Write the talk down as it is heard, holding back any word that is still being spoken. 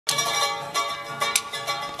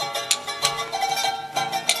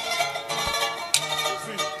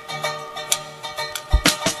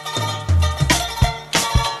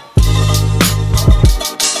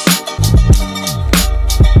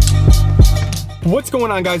What's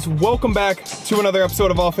going on, guys? Welcome back to another episode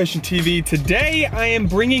of AllFishing TV. Today I am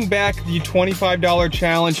bringing back the $25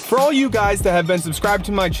 challenge. For all you guys that have been subscribed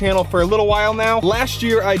to my channel for a little while now, last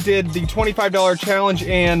year I did the $25 challenge,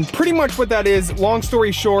 and pretty much what that is, long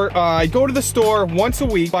story short, I go to the store once a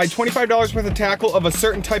week, buy $25 worth of tackle of a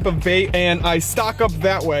certain type of bait, and I stock up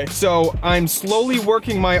that way. So I'm slowly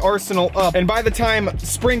working my arsenal up, and by the time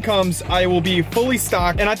spring comes, I will be fully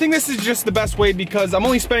stocked. And I think this is just the best way because I'm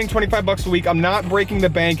only spending 25 bucks a week. I'm not breaking the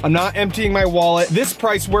bank. I'm not emptying my wallet. This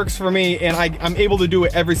price works for me, and I'm able to do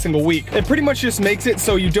it every single week. It pretty much just makes it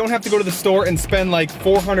so you don't have to go to the store and spend like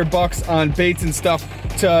 400 bucks on baits and stuff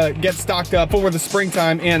to get stocked up for the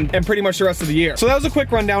springtime and pretty much the rest of the year. So that was a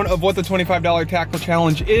quick rundown of what the $25 tackle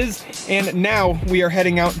challenge is, and now we are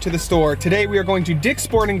heading out to the store. Today we are going to Dick's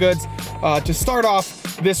Sporting Goods to start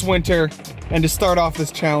off this winter and to start off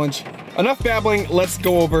this challenge. Enough babbling, let's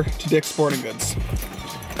go over to Dick's Sporting Goods.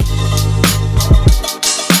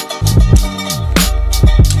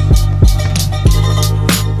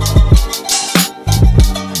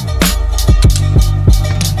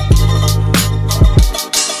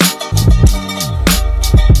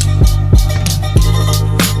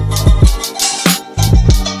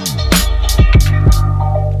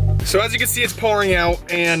 So as you can see, it's pouring out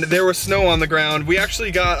and there was snow on the ground. We actually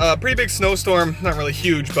got a pretty big snowstorm, not really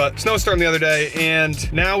huge, but snowstorm the other day,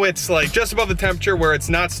 and now it's like just above the temperature where it's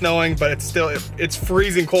not snowing, but it's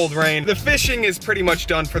freezing cold rain. The fishing is pretty much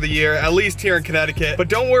done for the year, at least here in Connecticut. But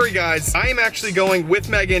don't worry, guys, I am actually going with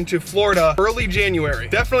Megan to Florida early January.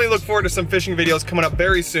 Definitely look forward to some fishing videos coming up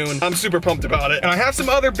very soon. I'm super pumped about it. And I have some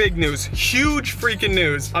other big news, huge freaking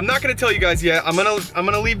news. I'm not gonna tell you guys yet. I'm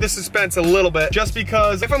gonna leave the suspense a little bit, just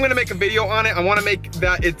because if I'm gonna make a video on it, I want to make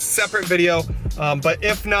that its separate video. But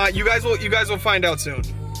if not, you guys will find out soon.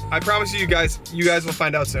 I promise you guys will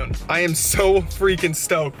find out soon. I am so freaking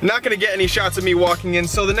stoked. I'm not gonna get any shots of me walking in,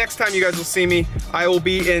 so the next time you guys will see me, I will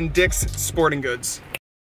be in Dick's Sporting Goods.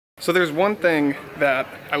 So there's one thing that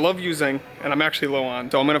I love using and I'm actually low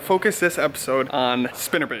on, so I'm gonna focus this episode on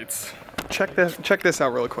spinnerbaits. Check this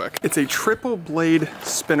out real quick. It's a triple blade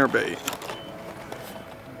spinnerbait.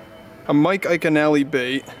 A Mike Iaconelli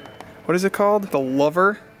bait. What is it called? The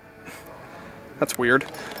Lover? That's weird.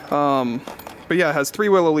 But yeah, it has 3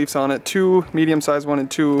 willow leaves on it, 2 medium-sized one and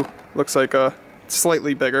 2 looks like a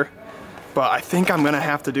slightly bigger. But I think I'm gonna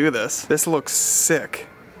have to do this. This looks sick.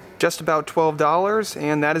 Just about $12,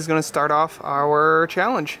 and that is gonna start off our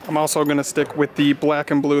challenge. I'm also gonna stick with the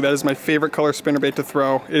black and blue. That is my favorite color spinnerbait to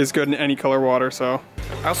throw. It is good in any color water, so.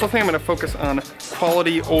 I also think I'm gonna focus on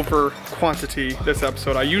quality over quantity this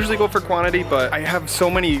episode. I usually go for quantity, but I have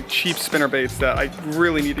so many cheap spinnerbaits that I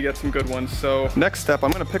really need to get some good ones. So next step,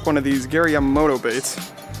 I'm gonna pick one of these Gary Yamamoto baits.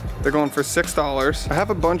 They're going for $6. I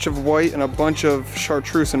have a bunch of white and a bunch of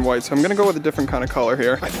chartreuse and white, so I'm gonna go with a different kind of color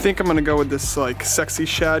here. I think I'm gonna go with this like sexy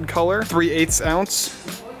shad color, 3/8 ounce.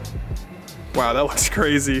 Wow, that looks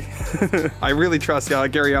crazy. I really trust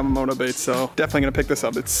Gary Yamamoto baits, so definitely gonna pick this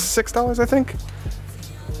up. It's $6, I think.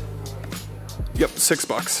 Yep,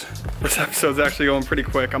 $6. This episode's actually going pretty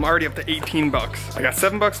quick. I'm already up to 18 bucks. I got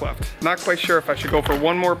 7 bucks left. Not quite sure if I should go for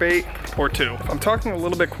one more bait or 2. If I'm talking a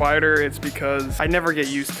little bit quieter, it's because I never get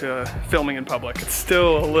used to filming in public. It's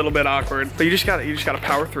still a little bit awkward, but you just gotta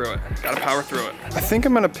power through it. Gotta power through it. I think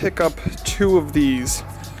I'm gonna pick up 2 of these.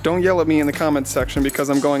 Don't yell at me in the comments section because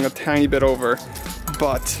I'm going a tiny bit over,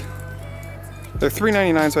 but they're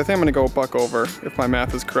 $3.99, so I think I'm gonna go a buck over if my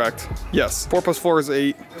math is correct. Yes, 4 plus 4 is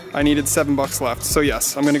 8. I needed 7 bucks left, so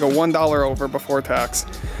yes, I'm gonna go $1 over before tax.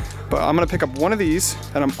 But I'm gonna pick up one of these,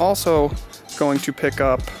 and I'm also going to pick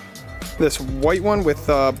up this white one with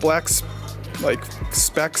black like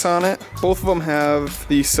specks on it. Both of them have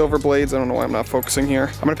the silver blades. I don't know why I'm not focusing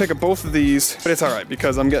here. I'm gonna pick up both of these, but it's all right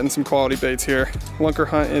because I'm getting some quality baits here. Lunker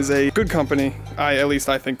Hunt is a good company. At least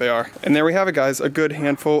I think they are. And there we have it, guys, a good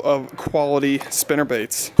handful of quality spinner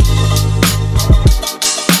baits.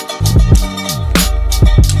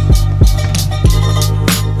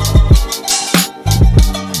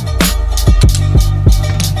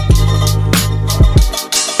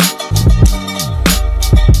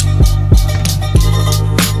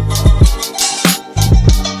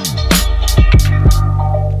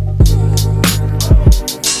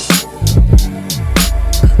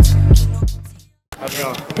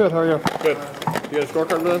 Good, how are you? Good. You got a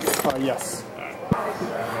scorecard for this? Yes.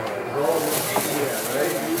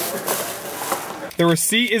 The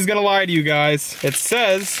receipt is gonna lie to you guys. It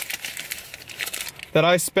says that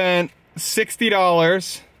I spent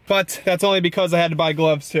 $60 but that's only because I had to buy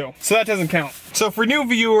gloves too. So that doesn't count. So for new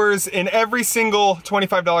viewers, in every single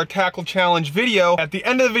 $25 tackle challenge video, at the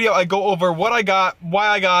end of the video, I go over what I got, why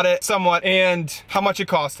I got it somewhat, and how much it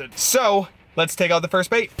costed. So let's take out the first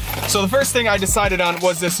bait. So the first thing I decided on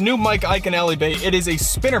was this new Mike Iaconelli bait. It is a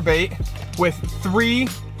spinnerbait with 3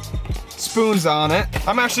 spoons on it.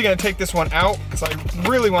 I'm actually gonna take this one out because I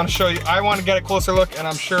really want to show you. I want to get a closer look, and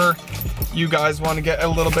I'm sure you guys want to get a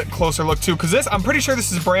little bit closer look too, because I'm pretty sure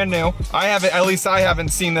this is brand new. At least I haven't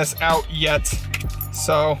seen this out yet.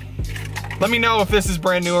 So let me know if this is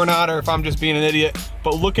brand new or not, or if I'm just being an idiot.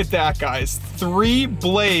 But look at that, guys. 3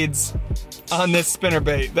 blades on this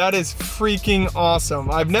spinnerbait. That is freaking awesome.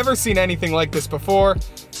 I've never seen anything like this before.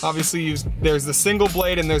 Obviously, there's the single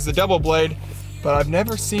blade and there's the double blade, but I've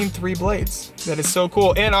never seen 3 blades. That is so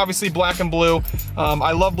cool. And obviously black and blue.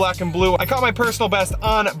 I love black and blue. I caught my personal best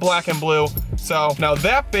on black and blue. So now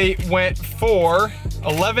that bait went for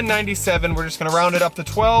 $11.97. We're just gonna round it up to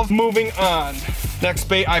 12. Moving on. Next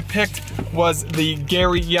bait I picked was the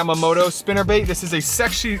Gary Yamamoto spinnerbait. This is a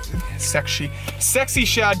sexy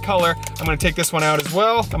shad color. I'm gonna take this one out as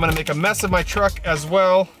well. I'm gonna make a mess of my truck as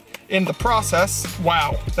well in the process.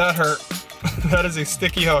 Wow, that hurt. That is a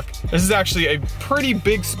sticky hook. This is actually a pretty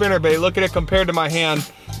big spinnerbait. Look at it compared to my hand.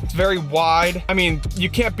 It's very wide. I mean, you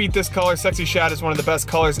can't beat this color. Sexy shad is one of the best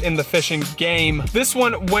colors in the fishing game. This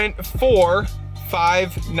one went for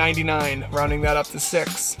 $5.99, rounding that up to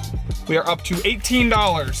 6. We are up to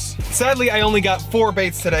 $18. Sadly, I only got 4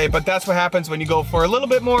 baits today, but that's what happens when you go for a little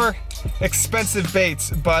bit more expensive baits.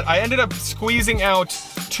 But I ended up squeezing out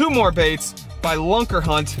 2 more baits by Lunker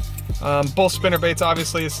Hunt. Both spinnerbaits,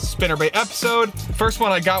 obviously. It's a spinnerbait episode. First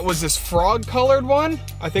one I got was this frog colored one.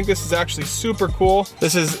 I think this is actually super cool.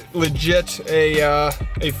 This is legit a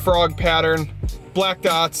frog pattern. Black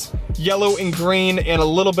dots, yellow and green, and a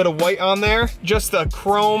little bit of white on there. Just the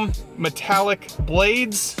chrome metallic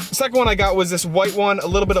blades. The second one I got was this white one, a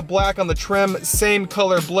little bit of black on the trim, same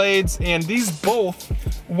color blades, and these both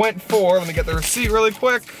went for, let me get the receipt really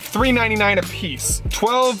quick, $3.99 a piece.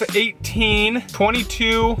 12, 18,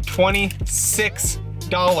 22, 26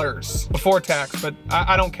 dollars before tax, but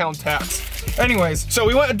I don't count tax. Anyways, so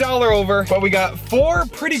we went $1 over, but we got 4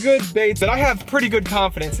 pretty good baits that I have pretty good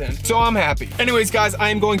confidence in, so I'm happy. Anyways, guys, I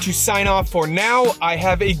am going to sign off for now. I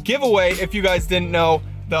have a giveaway, if you guys didn't know.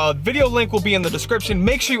 The video link will be in the description.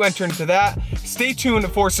 Make sure you enter into that. Stay tuned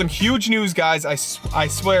for some huge news, guys. I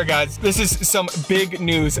swear, guys, this is some big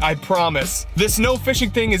news, I promise. This no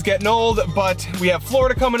fishing thing is getting old, but we have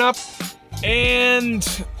Florida coming up,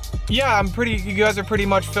 and yeah, you guys are pretty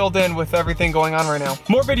much filled in with everything going on right now.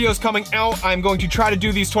 More videos coming out. I'm going to try to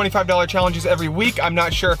do these $25 challenges every week. I'm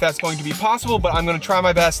not sure if that's going to be possible, but I'm going to try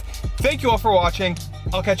my best. Thank you all for watching.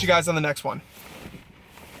 I'll catch you guys on the next one.